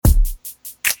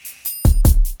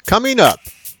Coming up.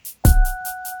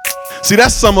 See,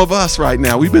 that's some of us right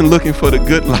now. We've been looking for the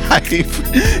good life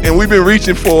and we've been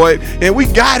reaching for it and we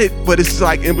got it, but it's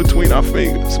like in between our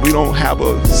fingers. We don't have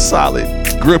a solid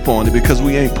grip on it because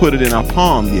we ain't put it in our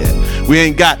palm yet. We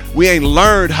ain't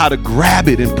learned how to grab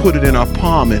it and put it in our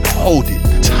palm and hold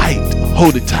it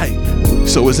tight.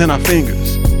 So it's in our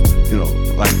fingers. You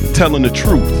know, like telling the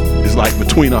truth is like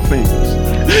between our fingers.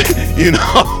 You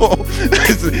know,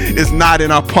 it's not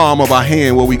in our palm of our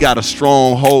hand where we got a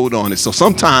strong hold on it. So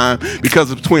sometimes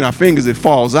because it's between our fingers, it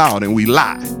falls out and we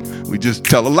lie. We just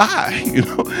tell a lie. You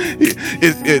know,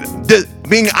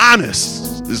 being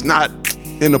honest is not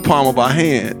in the palm of our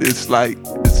hand. It's like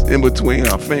it's in between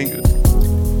our fingers.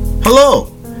 Hello,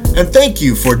 and thank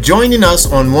you for joining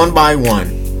us on One by One,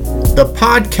 the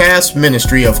podcast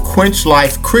ministry of Quench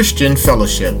Life Christian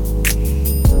Fellowship.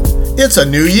 It's a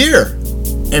new year.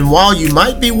 And while you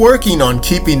might be working on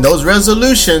keeping those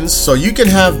resolutions so you can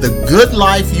have the good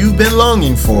life you've been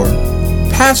longing for,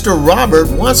 Pastor Robert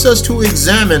wants us to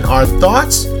examine our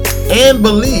thoughts and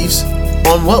beliefs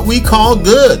on what we call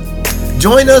good.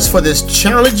 Join us for this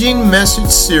challenging message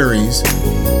series,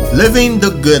 Living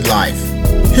the Good Life.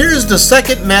 Here's the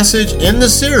second message in the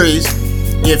series,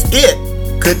 If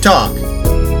It Could Talk.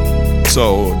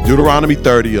 So Deuteronomy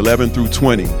 30, 11 through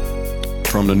 20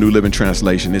 from the New Living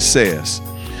Translation, it says,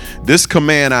 "This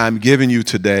command I am giving you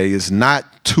today is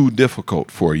not too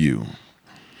difficult for you.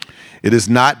 It is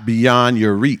not beyond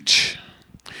your reach.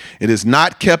 It is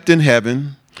not kept in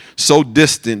heaven, so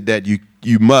distant that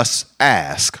you must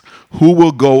ask, who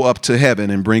will go up to heaven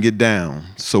and bring it down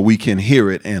so we can hear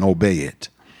it and obey it?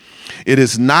 It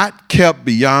is not kept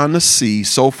beyond the sea,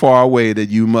 so far away that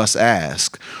you must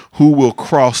ask, who will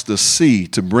cross the sea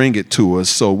to bring it to us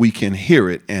so we can hear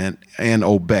it and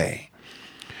obey?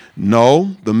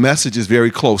 No, the message is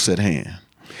very close at hand.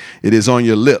 It is on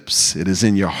your lips. It is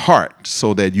in your heart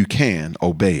so that you can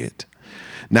obey it.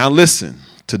 Now listen,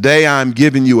 today I'm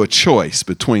giving you a choice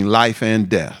between life and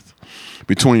death,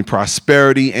 between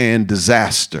prosperity and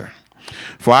disaster.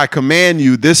 For I command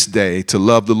you this day to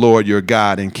love the Lord your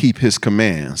God and keep his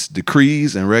commands,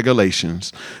 decrees, and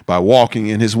regulations by walking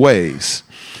in his ways.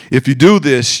 If you do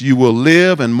this, you will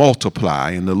live and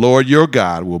multiply, and the Lord your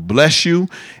God will bless you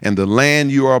and the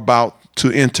land you are about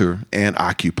to enter and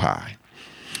occupy.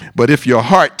 But if your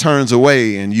heart turns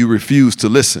away and you refuse to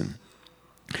listen,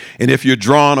 and if you're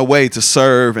drawn away to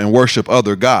serve and worship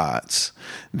other gods,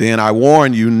 then I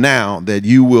warn you now that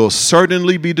you will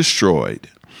certainly be destroyed.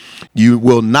 You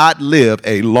will not live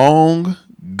a long,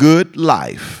 good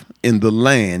life in the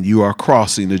land you are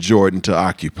crossing the Jordan to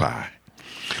occupy.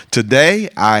 Today,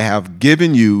 I have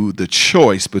given you the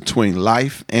choice between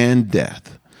life and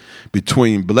death,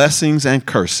 between blessings and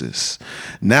curses.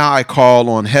 Now I call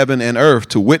on heaven and earth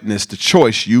to witness the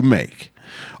choice you make.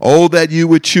 Oh, that you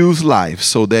would choose life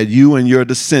so that you and your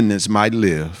descendants might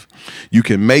live. You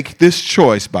can make this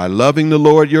choice by loving the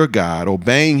Lord your God,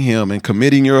 obeying him, and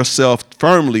committing yourself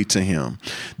firmly to him.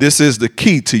 This is the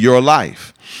key to your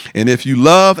life. And if you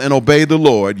love and obey the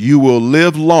Lord, you will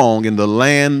live long in the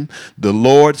land the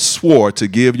Lord swore to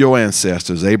give your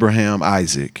ancestors, Abraham,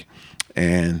 Isaac,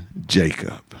 and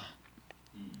Jacob.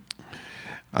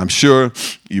 I'm sure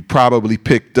you probably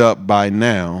picked up by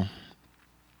now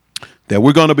that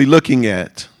we're going to be looking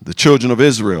at the children of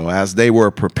Israel as they were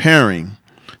preparing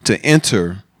to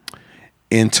enter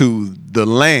into the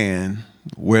land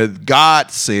where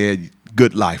God said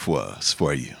good life was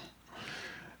for you,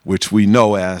 which we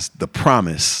know as the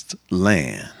promised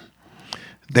land.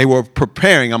 They were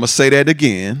preparing, I'm going to say that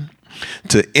again,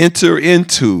 to enter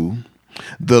into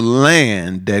the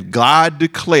land that God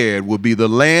declared would be the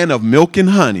land of milk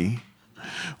and honey,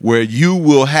 where you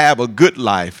will have a good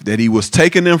life, that he was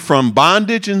taking them from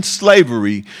bondage and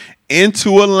slavery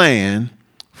into a land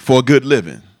for good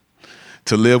living,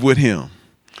 to live with him.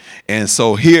 And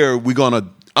so here we're going to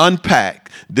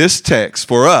unpack this text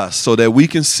for us so that we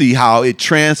can see how it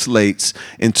translates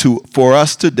into, for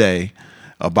us today,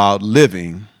 about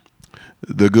living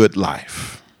the good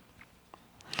life.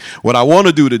 What I want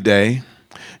to do today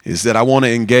is that I want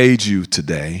to engage you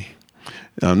today.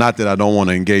 Not that I don't want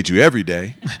to engage you every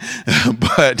day,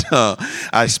 but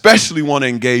I especially want to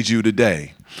engage you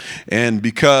today. And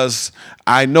because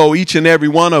I know each and every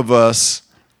one of us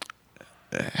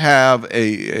have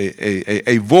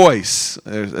a voice,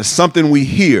 something we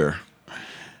hear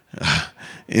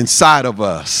inside of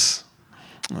us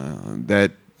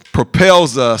that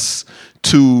propels us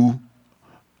to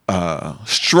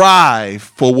strive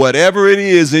for whatever it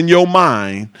is in your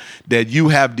mind that you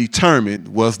have determined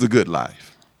was the good life.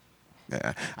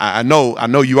 I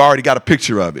know you already got a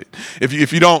picture of it.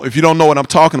 If you don't know what I'm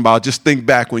talking about, just think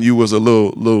back when you was a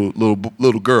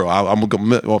little girl. I'm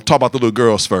gonna talk about the little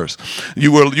girls first.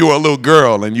 You were a little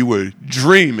girl and you were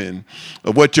dreaming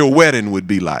of what your wedding would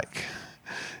be like.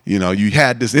 You know, you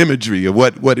had this imagery of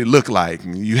what it looked like.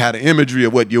 You had an imagery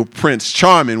of what your Prince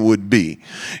Charming would be,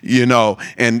 you know.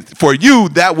 And for you,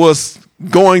 that was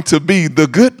going to be the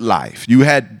good life. You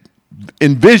had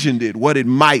envisioned it, what it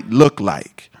might look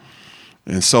like.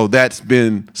 And so that's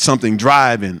been something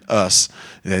driving us,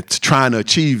 that's trying to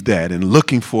achieve that and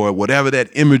looking for whatever that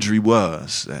imagery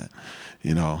was.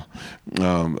 You know,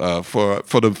 for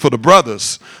the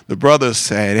brothers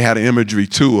had an imagery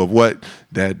too of what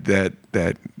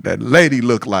that lady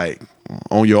looked like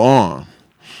on your arm.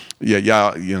 Yeah,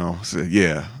 y'all, you know, so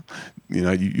yeah, you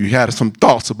know, you had some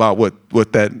thoughts about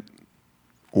what that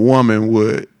woman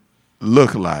would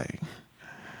look like.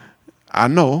 I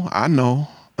know.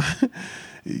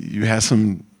 You had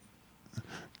some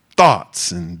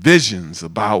thoughts and visions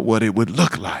about what it would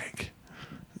look like.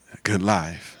 A good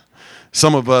life.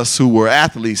 Some of us who were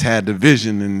athletes had the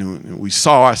vision, and we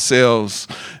saw ourselves,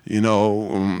 you know,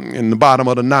 in the bottom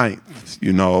of the ninth,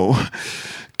 you know,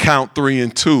 count 3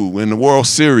 and 2 in the World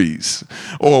Series,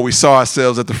 or we saw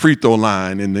ourselves at the free throw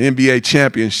line in the NBA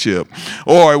championship,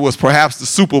 or it was perhaps the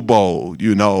Super Bowl,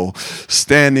 you know,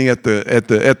 standing at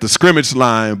the scrimmage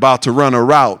line about to run a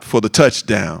route for the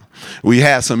touchdown. We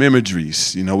had some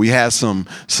imageries, you know. We had some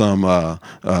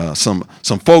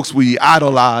folks we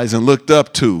idolized and looked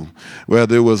up to,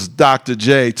 whether it was Dr.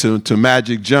 J to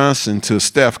Magic Johnson to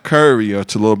Steph Curry or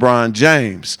to LeBron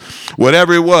James.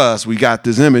 Whatever it was, we got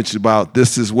this image about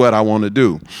this is what I want to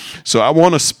do. So I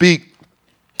want to speak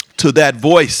to that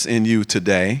voice in you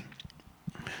today,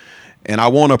 and I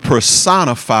want to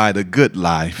personify the good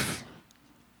life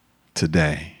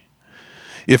today.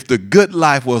 If the good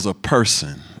life was a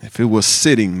person, if it was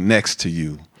sitting next to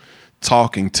you,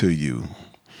 talking to you,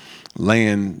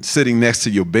 sitting next to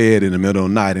your bed in the middle of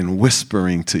the night and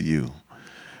whispering to you,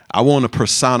 I want to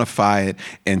personify it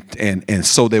and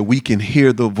so that we can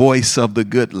hear the voice of the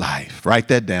good life. Write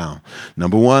that down.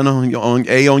 Number one on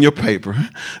your paper,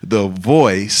 the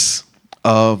voice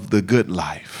of the good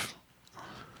life.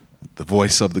 The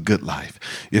voice of the good life.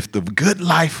 If the good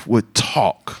life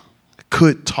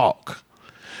could talk,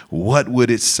 what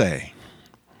would it say?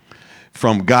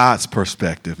 From God's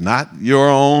perspective, not your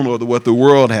own or what the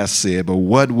world has said, but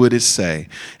what would it say?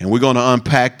 And we're going to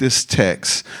unpack this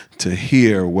text to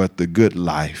hear what the good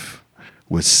life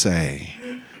would say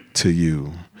to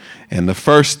you. And the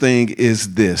first thing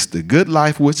is this: the good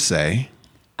life would say,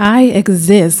 I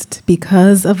exist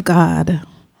because of God.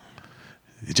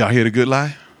 Did y'all hear the good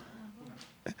life?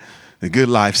 The good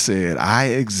life said, I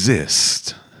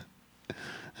exist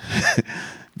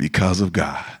because of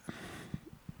God.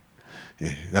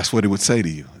 Yeah, that's what it would say to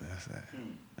you.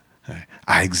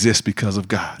 I exist because of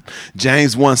God.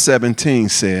 James 1:17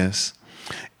 says,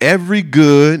 every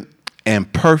good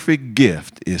and perfect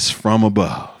gift is from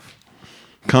above,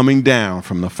 coming down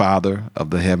from the Father of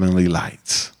the heavenly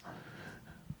lights.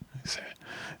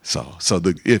 So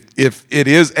if it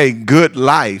is a good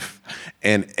life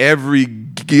and every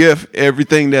gift,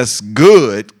 everything that's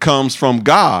good comes from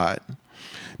God,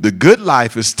 the good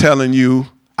life is telling you,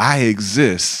 I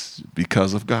exist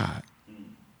because of God.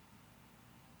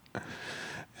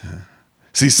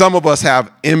 See, some of us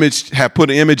have put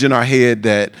an image in our head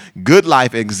that good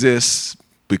life exists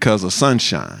because of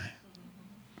sunshine.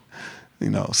 You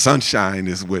know, sunshine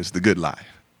is what's the good life.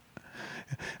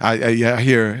 I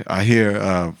hear,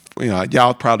 you know,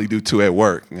 y'all probably do too at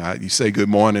work. You say good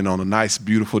morning on a nice,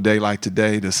 beautiful day like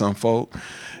today to some folk.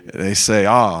 They say,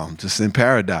 oh, I'm just in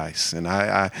paradise. And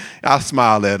I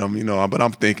smile at them, you know, but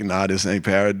I'm thinking, nah, this ain't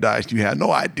paradise. You have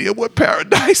no idea what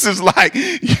paradise is like.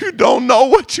 You don't know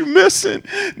what you're missing.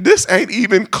 This ain't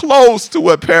even close to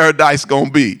what paradise gonna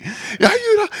be. Yeah,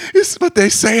 you know, but they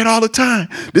say it all the time.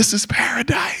 This is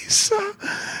paradise.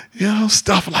 You know,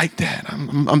 stuff like that.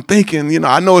 I'm thinking, you know,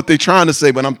 I know what they're trying to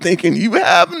say, but I'm thinking, you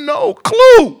have no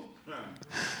clue.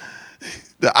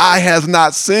 The eye has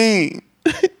not seen.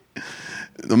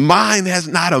 The mind has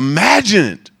not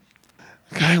imagined,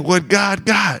 okay, what God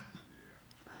got,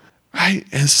 right?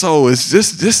 And so it's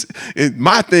just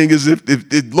my thing is, if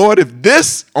Lord, if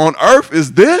this on earth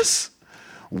is this,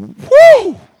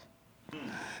 whoo,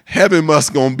 heaven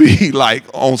must gonna be like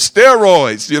on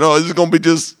steroids, you know, it's gonna be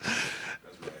just,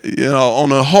 you know,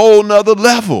 on a whole nother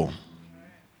level.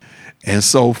 And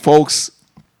so folks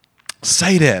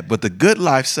say that, but the good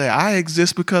life say, I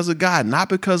exist because of God, not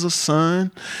because of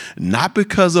sun, not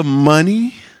because of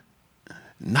money,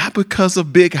 not because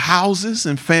of big houses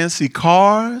and fancy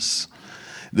cars,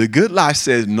 The good life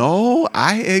says, no,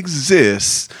 I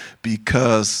exist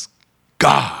because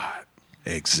God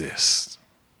exists.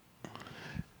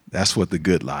 That's what the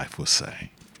good life will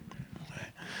say.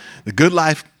 The good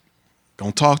life,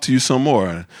 gonna talk to you some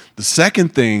more. The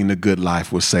second thing the good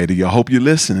life would say to you, I hope you're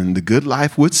listening, the good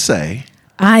life would say,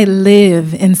 I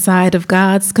live inside of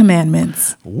God's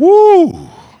commandments. woo!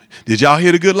 Did y'all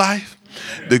hear the good life?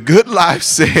 The good life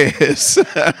says,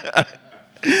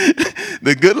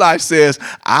 the good life says,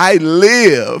 I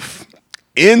live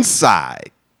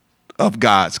inside of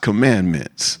God's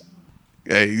commandments.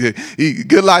 Okay?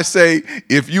 Good life say,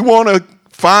 if you want to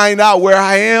find out where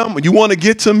I am, you want to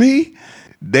get to me,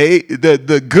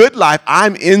 the good life,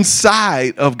 I'm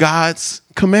inside of God's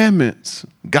commandments,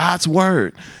 God's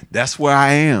word. That's where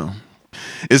I am.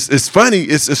 It's funny.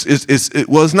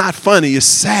 It's not funny. It's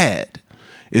sad.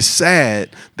 It's sad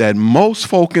that most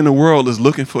folk in the world is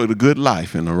looking for the good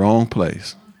life in the wrong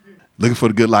place. Looking for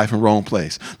the good life in the wrong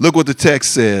place. Look what the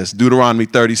text says, Deuteronomy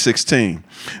 30:16.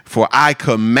 For I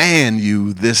command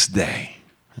you this day.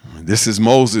 This is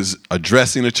Moses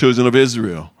addressing the children of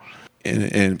Israel.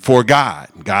 And for God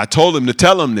told him to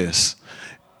tell them this.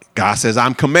 God says,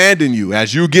 I'm commanding you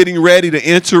as you're getting ready to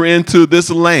enter into this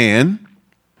land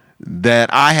that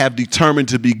I have determined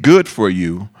to be good for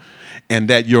you and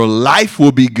that your life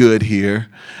will be good here.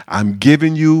 I'm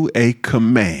giving you a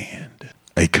command.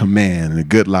 A command. And the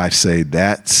good life say,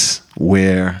 that's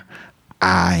where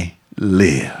I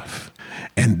live.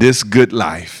 And this good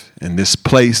life and this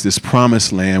place, this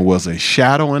promised land was a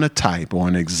shadow and a type or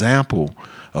an example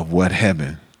of what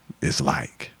heaven is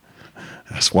like.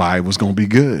 That's why it was going to be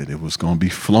good. It was going to be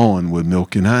flowing with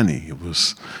milk and honey. It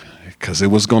was because it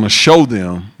was going to show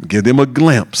them, give them a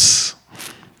glimpse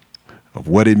of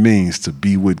what it means to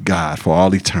be with God for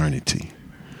all eternity.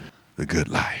 The good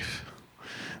life.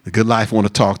 The good life, I want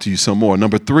to talk to you some more.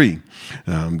 Number 3,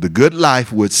 the good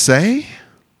life would say,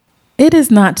 It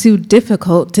is not too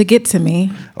difficult to get to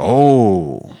me.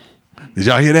 oh, did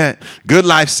y'all hear that? Good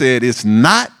life said, it's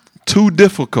not too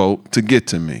difficult to get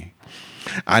to me.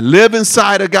 I live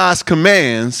inside of God's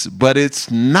commands, but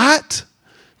it's not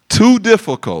too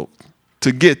difficult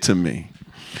to get to me.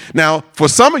 Now, for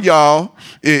some of y'all,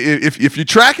 if you're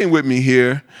tracking with me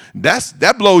here,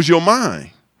 that blows your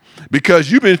mind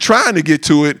because you've been trying to get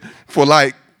to it for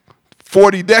like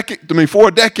 4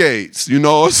 decades, you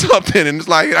know, or something, and it's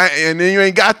like, and then you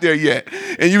ain't got there yet,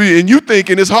 and you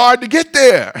thinking it's hard to get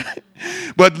there,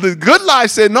 but the good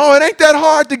life said, no, it ain't that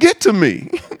hard to get to me.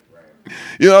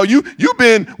 You know, you've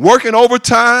been working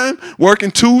overtime, working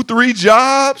 2-3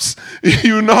 jobs,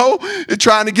 you know,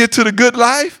 trying to get to the good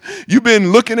life. You've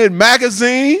been looking at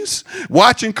magazines,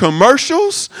 watching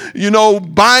commercials, you know,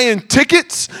 buying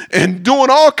tickets and doing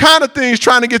all kind of things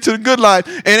trying to get to the good life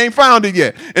and ain't found it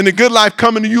yet. And the good life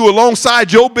coming to you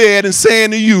alongside your bed and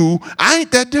saying to you, I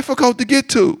ain't that difficult to get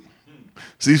to.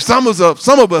 See, some of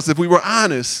us, if we were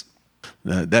honest,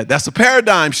 that's a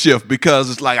paradigm shift because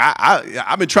it's like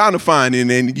I've been trying to find it,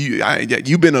 and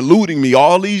you've been eluding me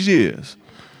all these years.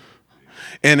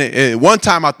 And one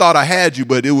time I thought I had you,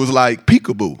 but it was like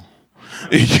peekaboo,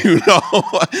 you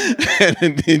know,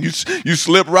 and then you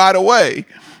slip right away,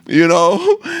 you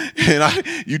know, and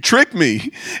you tricked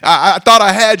me. I thought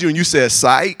I had you, and you said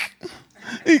psych.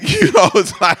 You know,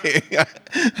 it's like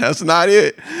that's not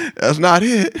it. That's not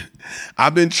it.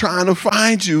 I've been trying to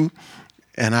find you,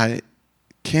 and I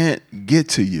can't get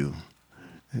to you.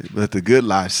 But the good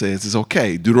life says it's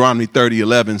okay. Deuteronomy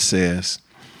 30:11 says,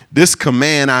 this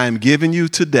command I am giving you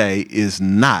today is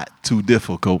not too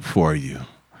difficult for you.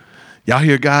 Y'all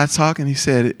hear God talking? He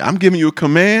said, I'm giving you a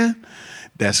command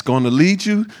that's going to lead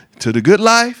you to the good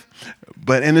life,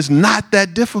 and it's not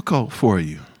that difficult for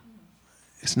you.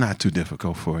 It's not too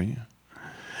difficult for you.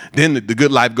 Then the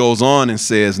good life goes on and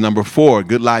says, number 4,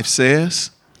 good life says,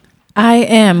 I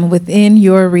am within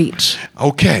your reach.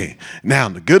 Okay. Now,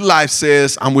 the good life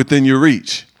says I'm within your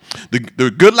reach.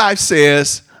 The good life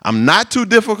says I'm not too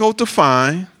difficult to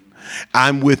find.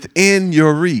 I'm within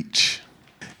your reach.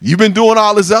 You've been doing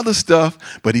all this other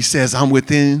stuff, but he says I'm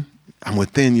within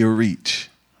your reach.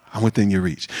 I'm within your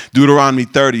reach. Deuteronomy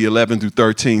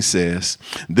 30:11-13 says,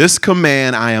 this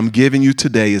command I am giving you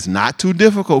today is not too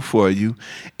difficult for you,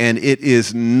 and it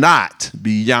is not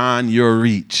beyond your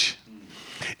reach.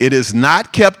 It is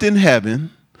not kept in heaven,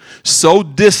 so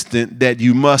distant that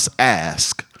you must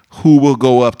ask, who will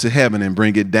go up to heaven and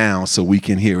bring it down so we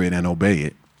can hear it and obey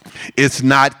it? It's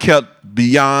not kept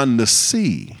beyond the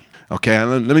sea. Okay,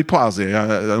 let me pause there. I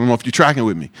don't know if you're tracking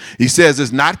with me. He says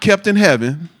it's not kept in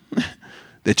heaven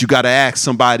that you got to ask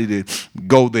somebody to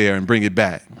go there and bring it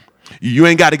back. You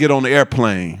ain't got to get on the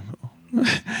airplane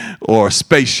or a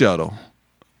space shuttle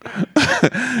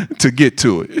to get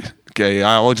to it. Okay,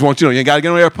 I just want you to know, you ain't got to get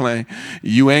on an airplane.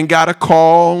 You ain't got to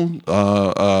call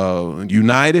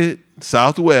United,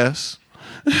 Southwest,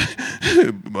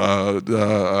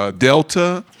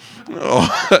 Delta.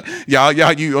 Y'all,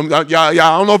 I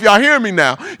don't know if y'all hear me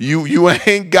now. You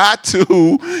ain't got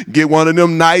to get one of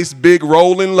them nice big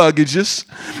rolling luggages.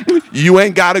 You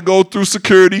ain't got to go through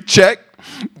security check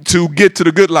to get to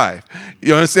the good life.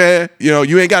 You understand?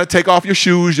 You ain't got to take off your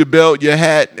shoes, your belt, your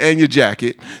hat, and your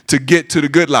jacket to get to the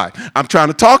good life. I'm trying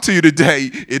to talk to you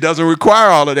today. It doesn't require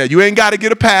all of that. You ain't got to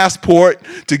get a passport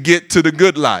to get to the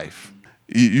good life.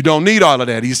 You don't need all of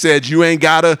that. He said you ain't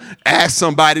got to ask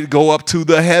somebody to go up to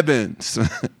the heavens.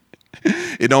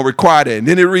 It don't require that. And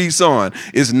then it reads on.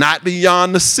 It's not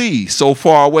beyond the sea, so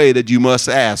far away that you must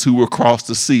ask who will cross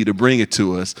the sea to bring it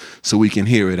to us so we can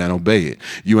hear it and obey it.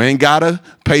 You ain't got to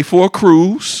pay for a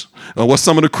cruise. What's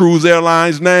some of the cruise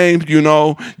airlines' names? You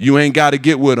ain't got to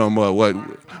get with them. What?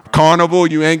 Carnival,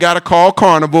 you ain't got to call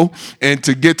Carnival and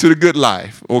to get to the good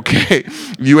life, okay?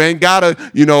 You ain't got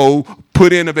to,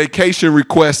 put in a vacation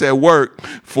request at work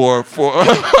for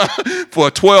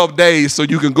 12 days so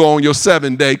you can go on your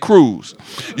 7-day cruise.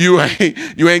 You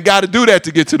ain't got to do that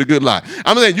to get to the good life.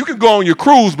 I'm saying you can go on your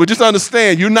cruise, but just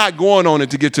understand you're not going on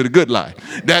it to get to the good life.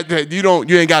 That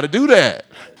you ain't got to do that.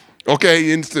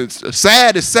 Okay, and it's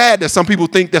sad that some people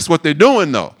think that's what they're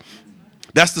doing though.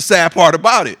 That's the sad part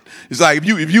about it. It's like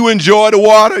if you enjoy the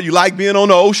water, you like being on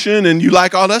the ocean, and you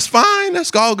like, that's fine.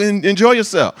 Let's go and enjoy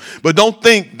yourself. But don't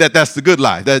think that that's the good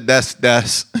life. That's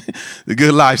the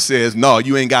good life says, no,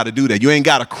 you ain't got to do that. You ain't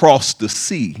got to cross the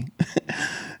sea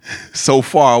so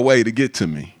far away to get to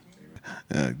me.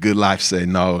 Good life say,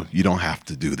 no, you don't have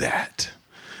to do that.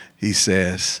 He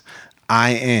says,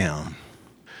 I am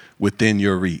within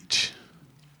your reach.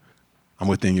 I'm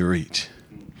within your reach.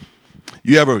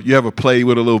 You ever play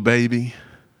with a little baby?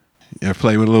 You ever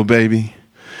play with a little baby,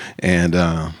 and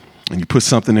you put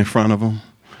something in front of them,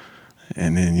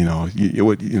 and then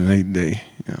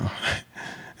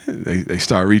they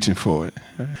start reaching for it,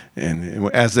 and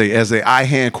as they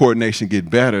eye-hand coordination get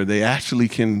better, they actually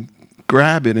can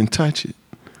grab it and touch it,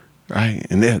 right?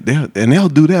 And they'll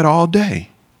do that all day,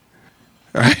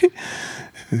 right?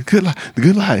 The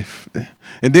good life.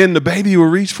 And then the baby will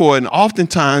reach for it, and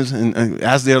oftentimes, and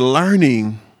as they're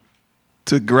learning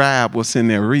to grab what's in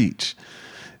their reach,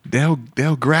 they'll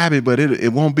grab it, but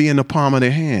it won't be in the palm of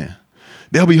their hand.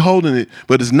 They'll be holding it,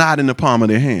 but it's not in the palm of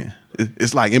their hand.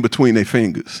 It's like in between their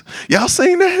fingers. Y'all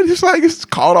seen that? It's like it's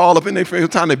caught all up in their fingers.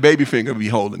 Time their baby finger be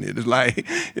holding it. It's like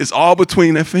it's all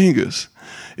between their fingers,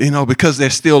 because they're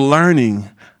still learning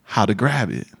how to grab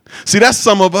it. See, that's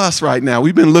some of us right now.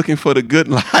 We've been looking for the good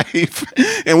life,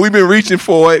 and we've been reaching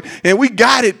for it, and we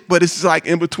got it, but it's like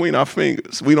in between our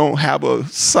fingers. We don't have a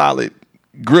solid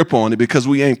grip on it because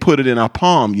we ain't put it in our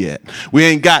palm yet. We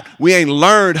ain't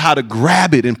learned how to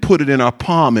grab it and put it in our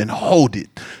palm and hold it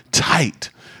tight,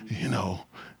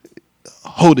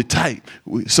 hold it tight.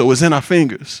 So it's in our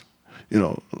fingers,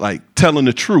 like telling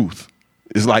the truth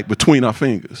is like between our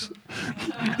fingers.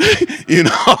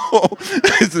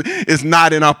 It's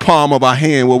not in our palm of our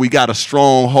hand where we got a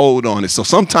strong hold on it. So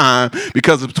sometimes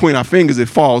because it's between our fingers, it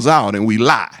falls out and we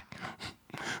lie.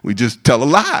 We just tell a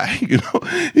lie.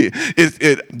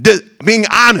 Being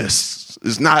honest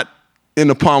is not in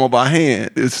the palm of our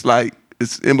hand. It's like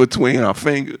it's in between our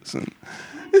fingers, and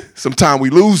sometimes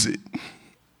we lose it.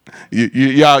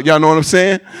 Y'all know what I'm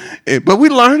saying? But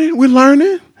we're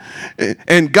learning.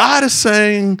 And God is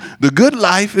saying the good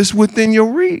life is within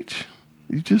your reach.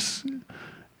 You just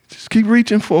keep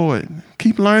reaching for it.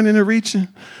 Keep learning and reaching.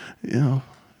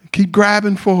 Keep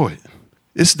grabbing for it.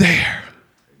 It's there.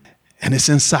 And it's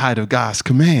inside of God's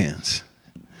commands,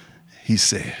 he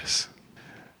says.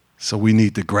 So we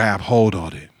need to grab hold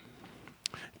of it.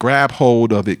 Grab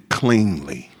hold of it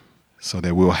cleanly so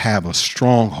that we'll have a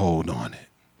strong hold on it.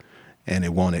 And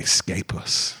it won't escape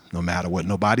us, no matter what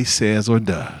nobody says or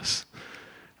does.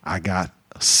 I got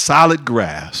a solid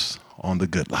grasp on the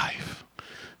good life.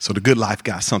 So the good life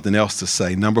got something else to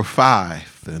say. Number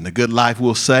 5, and the good life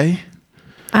will say,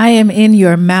 I am in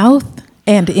your mouth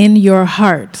and in your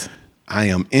heart. I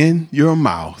am in your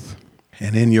mouth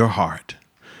and in your heart.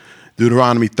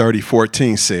 Deuteronomy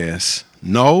 30:14 says,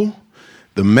 no,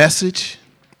 the message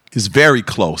is very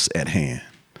close at hand.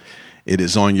 It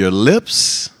is on your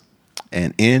lips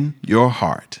and in your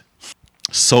heart,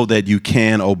 so that you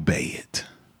can obey it.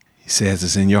 He says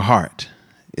it's in your heart.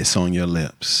 It's on your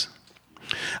lips.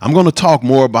 I'm going to talk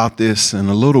more about this in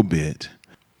a little bit,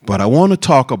 but I want to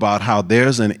talk about how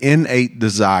there's an innate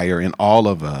desire in all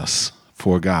of us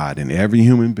for God, in every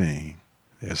human being.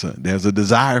 There's a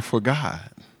desire for God.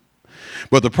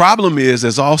 But the problem is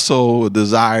there's also a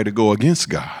desire to go against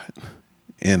God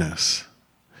in us.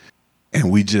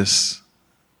 And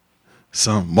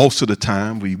most of the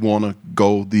time, we want to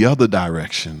go the other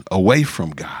direction, away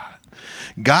from God.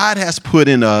 God has put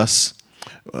in us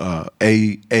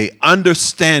a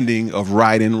understanding of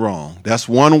right and wrong. That's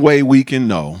one way we can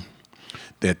know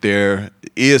that there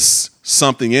is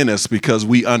something in us, because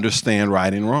we understand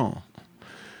right and wrong.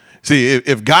 See,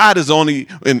 if God is only,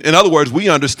 in other words, we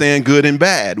understand good and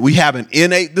bad. We have an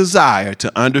innate desire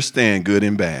to understand good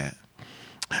and bad.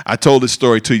 I told this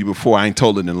story to you before. I ain't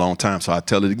told it in a long time, so I'll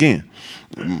tell it again.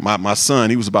 My son,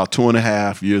 he was about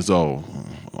 2.5 years old,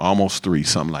 almost 3,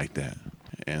 something like that.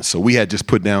 And so we had just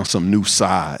put down some new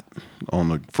sod on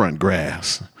the front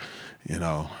grass,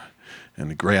 and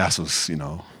the grass was,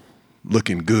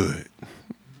 looking good.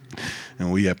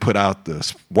 And we had put out the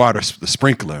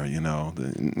sprinkler,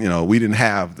 we didn't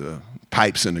have the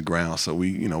pipes in the ground, so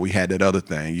we had that other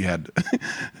thing. You had to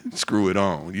screw it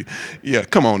on.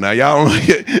 Come on now, y'all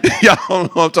don't know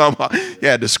what I'm talking about. You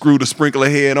had to screw the sprinkler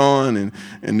head on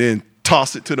and then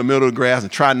toss it to the middle of the grass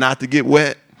and try not to get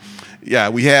wet. Yeah,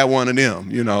 we had one of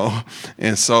them,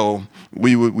 and so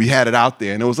we had it out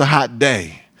there, and it was a hot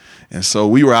day. And so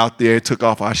we were out there, took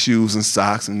off our shoes and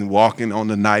socks and walking on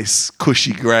the nice,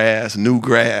 cushy grass, new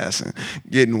grass, and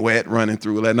getting wet, running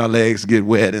through, letting our legs get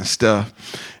wet and stuff.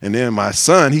 And then my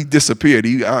son, he disappeared.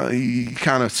 He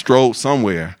kind of strolled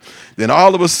somewhere. Then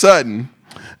all of a sudden,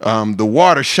 the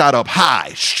water shot up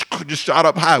high, just shot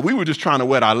up high. We were just trying to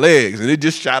wet our legs, and it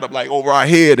just shot up like over our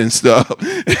head and stuff.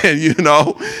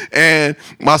 And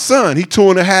my son, he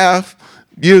 2.5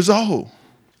 years old.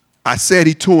 I said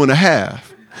he 2.5.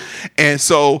 And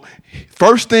so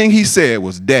first thing he said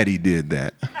was, "Daddy did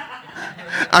that."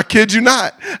 I kid you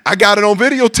not. I got it on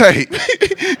videotape.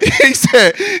 He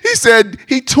said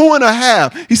he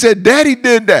 2.5. He said, "Daddy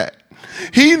did that."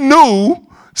 He knew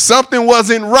something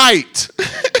wasn't right,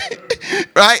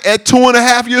 right? At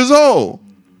 2.5 years old.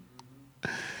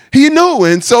 He knew.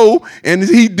 And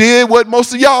he did what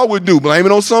most of y'all would do. Blame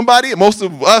it on somebody. Most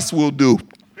of us will do.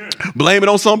 Blame it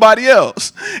on somebody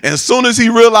else. And as soon as he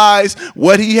realized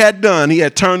what he had done, he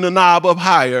had turned the knob up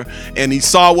higher, and he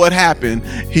saw what happened,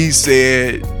 he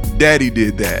said, "Daddy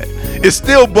did that." It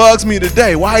still bugs me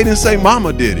today. Why he didn't say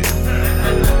Mama did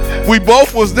it? We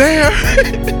both was there.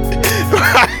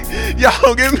 Y'all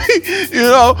don't get me?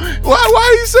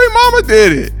 Why he say Mama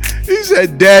did it? He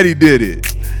said Daddy did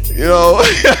it.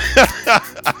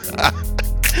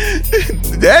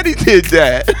 Daddy did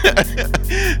that.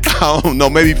 I don't know.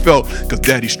 Maybe he felt because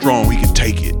Daddy's strong, he can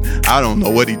take it. I don't know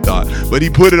what he thought, but he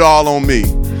put it all on me.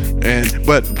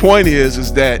 But the point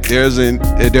is that there's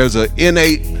an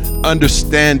innate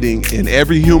understanding in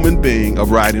every human being of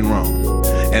right and wrong,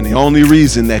 and the only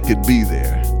reason that could be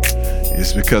there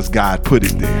is because God put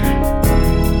it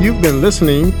there. You've been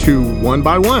listening to One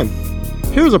by One.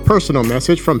 Here's a personal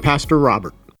message from Pastor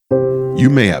Robert. You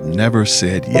may have never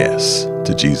said yes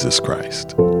to Jesus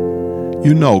Christ.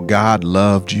 God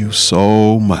loved you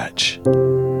so much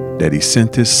that he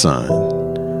sent his son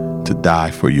to die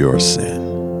for your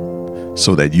sin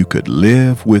so that you could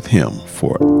live with him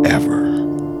forever.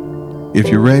 If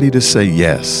you're ready to say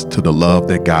yes to the love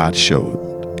that God showed,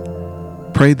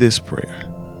 pray this prayer.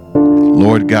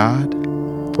 Lord God,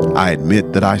 I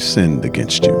admit that I sinned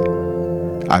against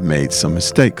you. I've made some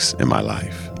mistakes in my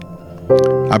life.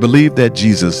 I believe that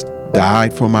Jesus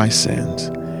died for my sins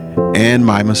and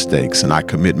my mistakes, and I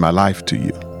commit my life to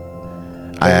you.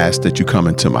 I ask that you come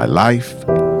into my life,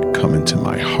 come into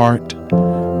my heart,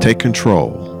 take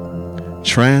control,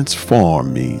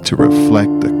 transform me to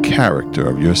reflect the character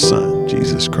of your Son,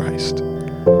 Jesus Christ.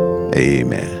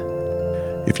 Amen.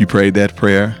 If you prayed that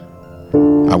prayer,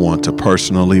 I want to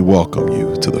personally welcome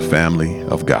you to the family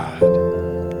of God.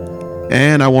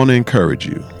 And I want to encourage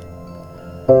you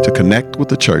to connect with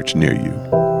the church near you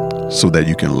so that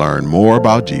you can learn more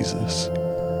about Jesus,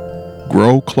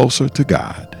 grow closer to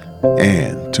God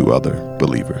and to other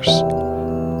believers.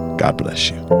 God bless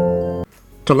you.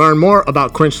 To learn more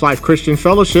about Quench Life Christian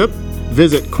Fellowship,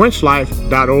 visit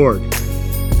quenchlife.org.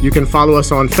 You can follow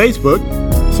us on Facebook,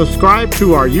 subscribe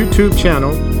to our YouTube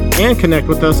channel, and connect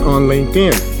with us on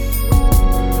LinkedIn.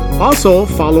 Also,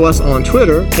 follow us on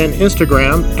Twitter and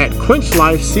Instagram at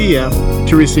QuenchLifeCF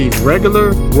to receive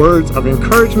regular words of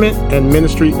encouragement and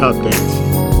ministry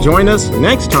updates. Join us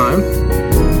next time.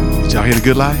 Did y'all hear the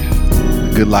Good Life?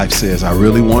 The Good Life says, I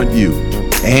really want you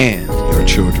and your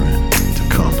children to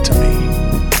come to me.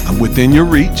 I'm within your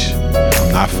reach.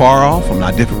 I'm not far off. I'm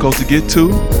not difficult to get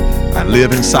to. I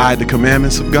live inside the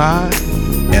commandments of God,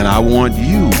 and I want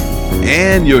you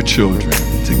and your children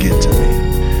to get to me.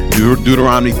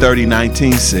 Deuteronomy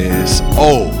 30:19 says,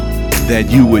 "Oh, that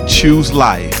you would choose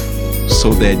life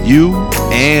so that you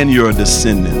and your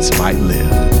descendants might live."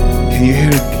 Can you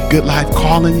hear Good Life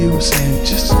calling you, saying,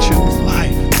 just choose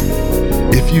life?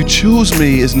 If you choose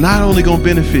me, it's not only going to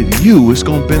benefit you, it's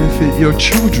going to benefit your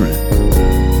children,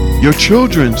 your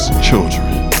children's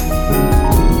children.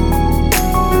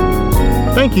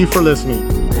 Thank you for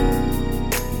listening.